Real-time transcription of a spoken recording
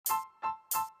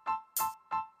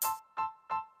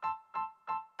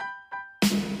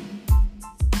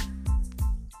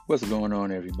What's going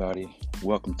on, everybody?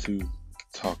 Welcome to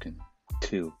Talking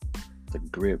to the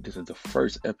Grip. This is the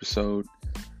first episode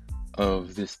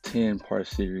of this 10-part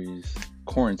series,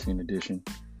 Quarantine Edition.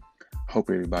 Hope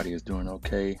everybody is doing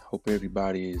okay. Hope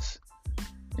everybody is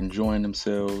enjoying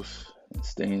themselves and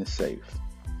staying safe.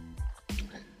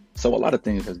 So a lot of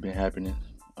things has been happening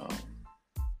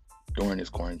during this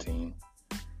quarantine.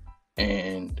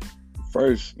 And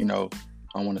first, I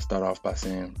want to start off by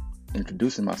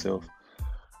introducing myself.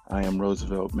 I am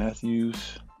Roosevelt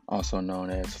Matthews, also known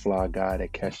as Fly Guy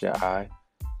That Catch Your Eye.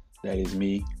 That is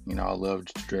me. I love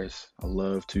to dress. I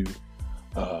love to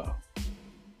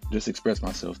just express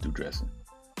myself through dressing.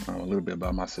 A little bit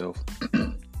about myself.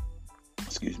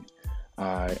 Excuse me.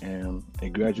 I am a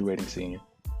graduating senior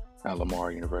at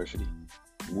Lamar University.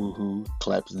 Woohoo,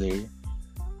 claps there.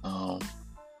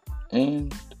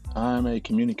 And I'm a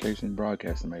communication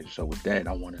broadcasting major. So with that,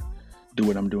 I want to do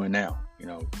what I'm doing now.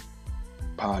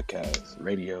 Podcasts,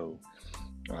 radio,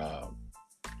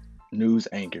 news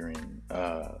anchoring,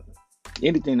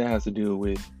 anything that has to do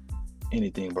with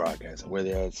anything broadcasting, whether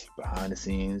that's behind the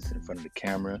scenes, in front of the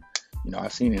camera.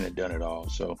 I've seen it and done it all.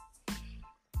 So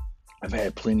I've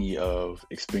had plenty of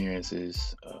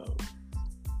experiences,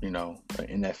 in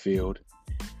that field.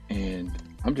 And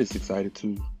I'm just excited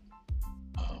to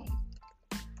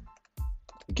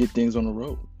get things on the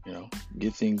road,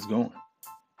 get things going.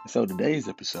 So today's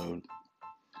episode,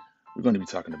 we're going to be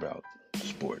talking about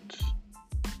sports,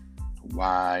 a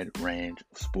wide range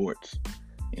of sports.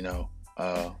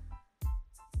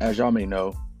 As y'all may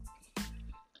know,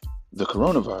 the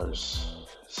coronavirus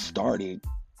started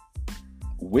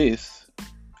with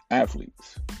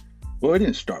athletes. Well, it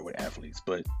didn't start with athletes,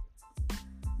 but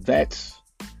that's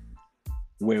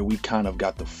where we kind of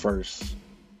got the first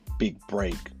big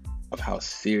break of how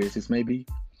serious this may be.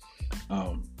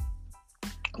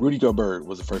 Rudy Gobert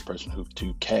was the first person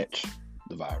to catch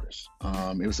the virus.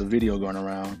 It was a video going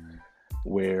around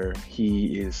where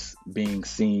he is being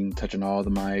seen touching all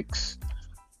the mics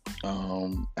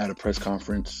at a press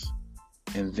conference,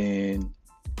 and then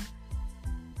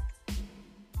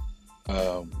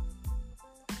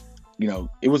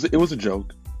it was a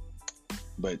joke,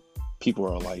 but people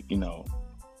are like,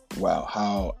 wow,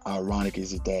 how ironic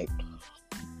is it that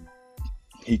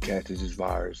he catches this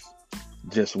virus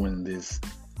just when this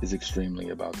is extremely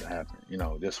about to happen,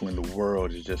 just when the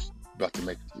world is just about to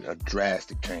make a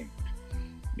drastic change,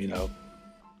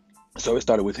 So it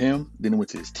started with him, then it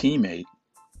went to his teammate,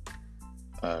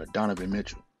 Donovan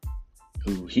Mitchell,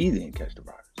 who he didn't catch the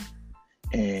virus.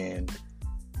 And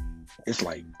it's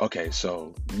like, okay,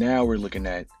 so now we're looking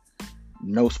at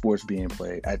no sports being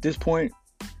played. At this point,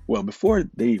 well, before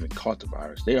they even caught the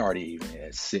virus, they already even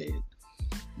had said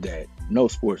that no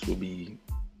sports will be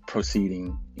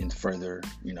proceeding in further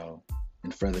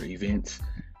events.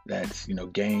 That's,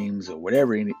 games or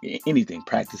whatever, anything,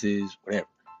 practices, whatever.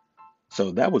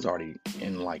 So that was already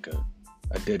in like a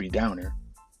Debbie Downer,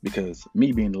 because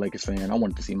me being the Lakers fan, I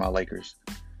wanted to see my Lakers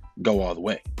go all the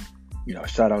way.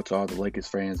 Shout out to all the Lakers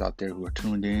fans out there who are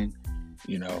tuned in.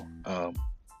 I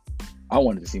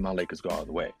wanted to see my Lakers go all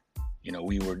the way.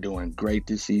 We were doing great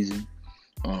this season.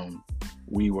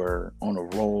 We were on a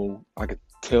roll. I could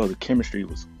tell the chemistry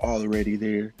was already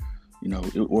there,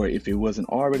 or if it wasn't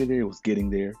already there, it was getting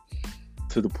there,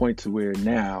 to the point to where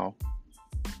now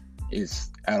it's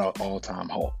at an all-time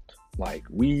halt. Like,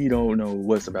 we don't know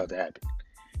what's about to happen.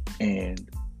 And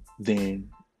then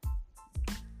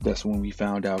that's when we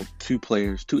found out two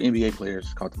NBA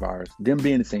players caught the virus. Them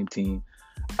being the same team,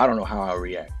 I don't know how I would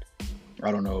react.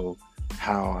 I don't know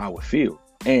how I would feel.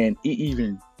 And it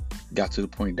even got to the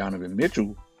point Donovan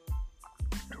Mitchell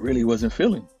really wasn't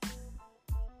feeling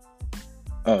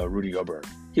Rudy Gobert.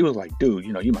 He was like, dude,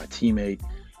 you're my teammate,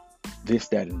 this,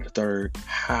 that, and the third.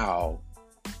 How?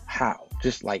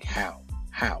 Just like how?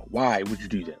 Why would you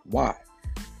do that? Why?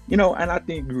 And I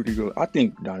think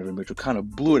Donovan Mitchell kind of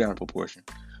blew it out of proportion.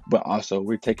 But also,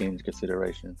 we're taking into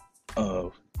consideration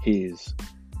of his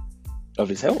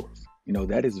health.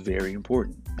 That is very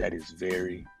important. That is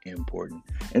very important.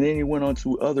 And then he went on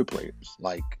to other players.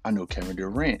 Like, I know Kevin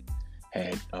Durant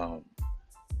had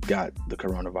got the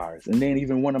coronavirus. And then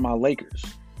even one of my Lakers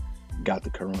got the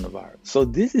coronavirus. So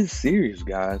this is serious,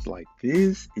 guys. Like,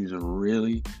 this is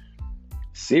really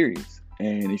serious.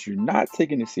 And if you're not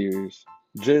taking it serious,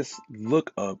 just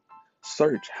look up,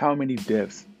 search how many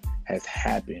deaths has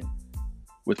happened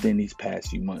within these past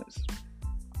few months.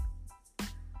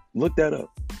 Look that up,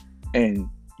 and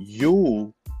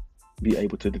you'll be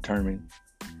able to determine,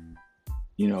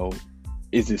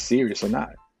 is this serious or not?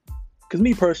 Because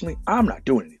me personally, I'm not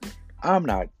doing anything.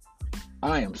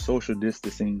 I am social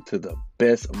distancing to the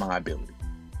best of my ability.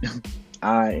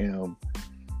 I am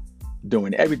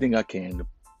doing everything I can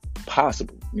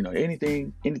possible,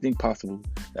 anything possible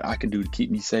that I can do to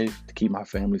keep me safe, to keep my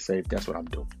family safe. That's what I'm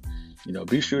doing.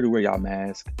 Be sure to wear y'all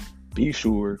mask. Be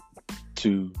sure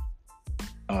to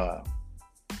uh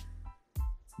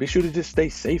be sure to just stay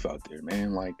safe out there,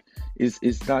 man. Like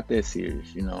it's not that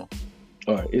serious,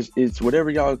 Or it's whatever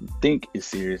y'all think is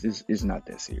serious. It's not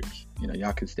that serious.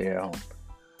 Y'all can stay at home.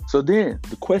 So then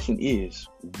the question is,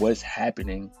 what's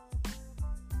happening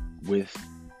with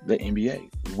the NBA?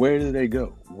 Where do they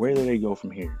go? Where do they go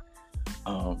from here?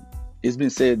 It's been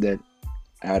said that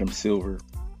Adam Silver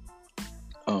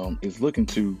is looking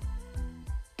to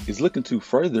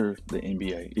further the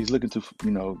NBA. He's looking to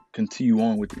continue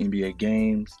on with the NBA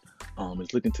games.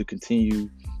 He's looking to continue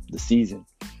the season.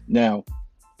 Now,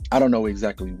 I don't know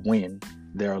exactly when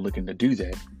they are looking to do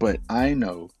that, but I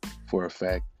know for a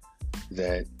fact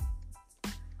that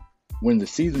when the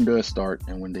season does start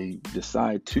and when they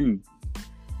decide to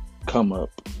come up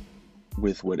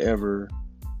with whatever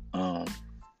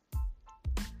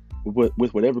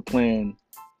with whatever plan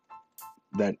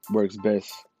that works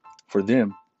best for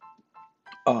them,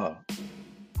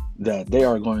 that they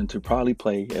are going to probably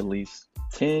play at least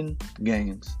 10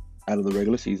 games out of the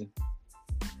regular season,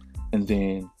 and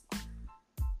then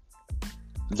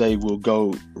they will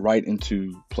go right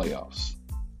into playoffs.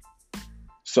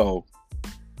 So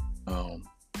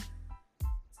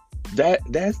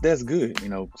that's good.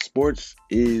 Sports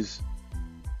is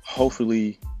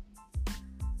hopefully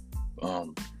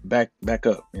back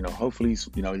up. Hopefully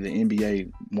the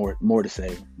NBA more to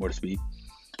say, more to speak,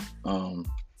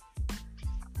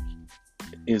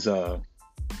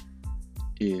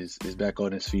 is back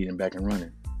on its feet and back and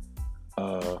running.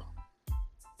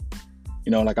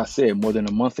 Like I said, more than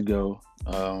a month ago,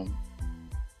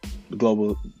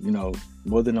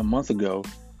 more than a month ago,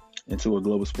 into a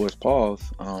global sports pause,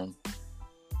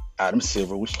 Adam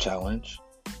Silver was challenged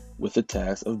with the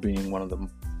task of being one of the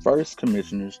first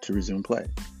commissioners to resume play.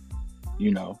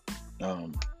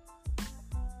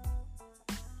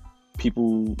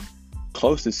 People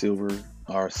close to Silver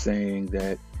are saying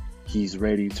that he's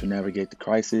ready to navigate the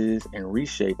crisis and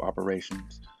reshape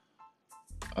operations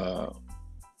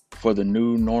for the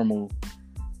new normal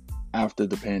after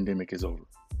the pandemic is over.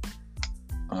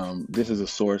 This is a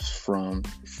source from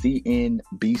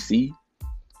CNBC,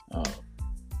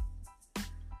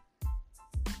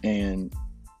 and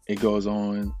it goes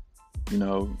on,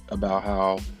 about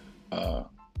how,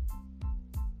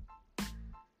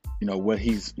 what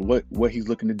he's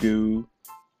looking to do,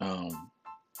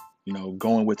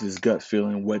 going with his gut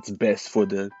feeling, what's best for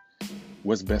the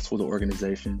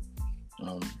organization,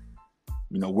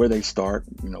 where they start,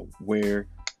 where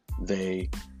they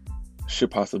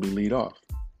should possibly lead off.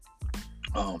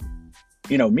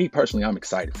 Me personally, I'm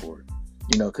excited for it,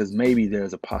 because maybe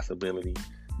there's a possibility,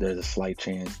 there's a slight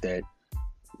chance that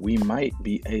we might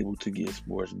be able to get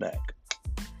sports back.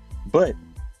 But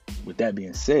with that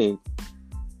being said,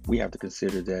 we have to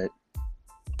consider that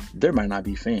there might not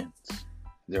be fans.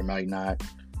 There might not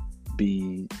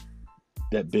be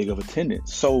that big of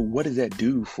attendance. So what does that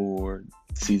do for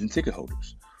season ticket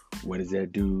holders? What does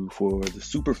that do for the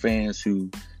super fans who,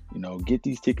 get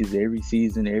these tickets every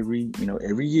season, every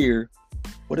year?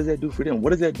 What does that do for them?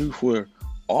 What does that do for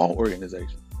all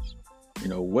organizations?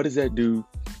 What does that do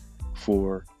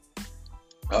for,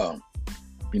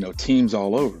 teams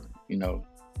all over?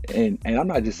 And I'm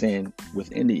not just saying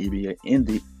within the NBA,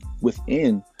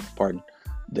 within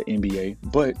the NBA,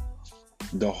 but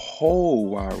the whole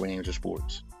wide range of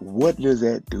sports. What does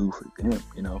that do for them?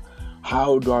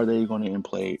 How are they going to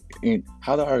play? And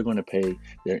how are they going to pay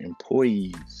their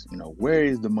employees? Where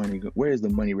is the money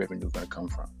revenue going to come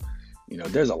from?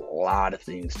 There's a lot of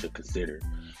things to consider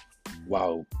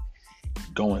while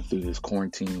going through this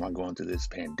quarantine, while going through this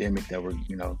pandemic that we're,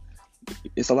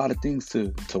 it's a lot of things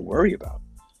to worry about.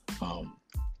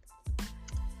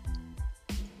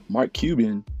 Mark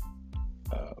Cuban,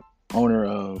 owner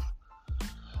of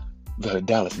the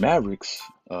Dallas Mavericks,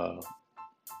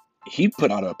 he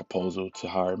put out a proposal to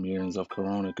hire millions of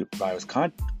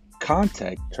coronavirus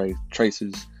contact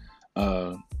tracers.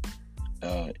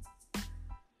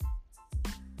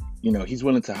 He's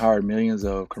willing to hire millions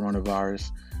of coronavirus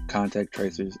contact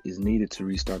tracers is needed to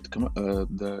restart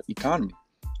the economy,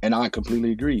 and I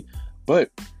completely agree. But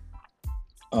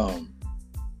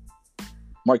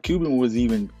Mark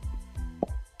Cuban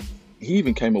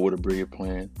even came up with a brilliant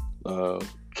plan,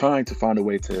 trying to find a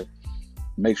way to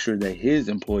make sure that his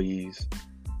employees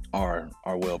are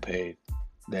well paid,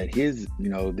 that his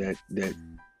that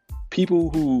people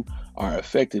who are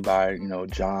affected by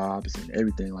jobs and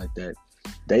everything like that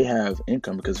they have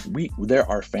income because there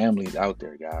are families out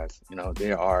there, guys.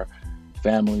 There are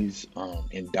families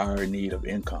in dire need of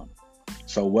income.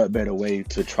 So what better way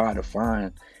to try to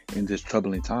find in this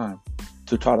troubling time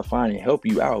to try to find and help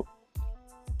you out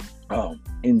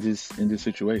in this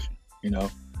situation,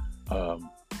 Um,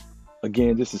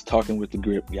 again, this is Talking with the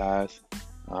Grip, guys.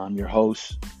 I'm your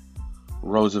host,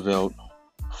 Roosevelt,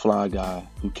 fly guy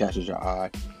who catches your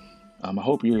eye. I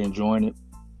hope you're enjoying it.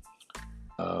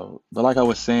 But like I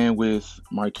was saying with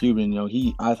Mark Cuban,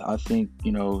 I think,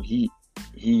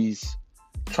 he's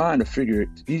trying to figure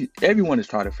it. Everyone is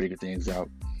trying to figure things out.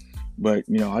 But,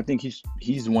 I think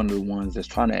he's one of the ones that's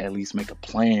trying to at least make a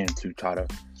plan to try to,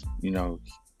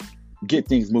 get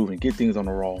things moving, get things on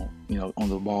the roll, on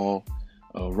the ball,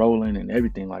 rolling and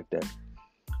everything like that.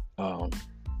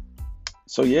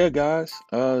 So yeah, guys,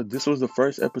 this was the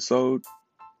first episode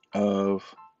of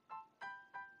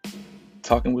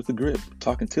Talking to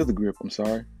the Grip. I'm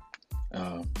sorry.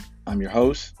 I'm your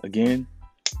host again,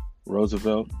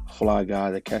 Roosevelt, fly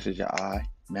guy that catches your eye,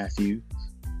 Matthew.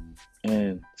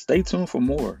 And stay tuned for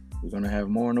more. We're gonna have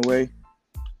more on the way.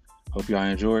 Hope y'all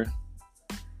enjoy.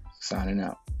 Signing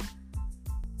out.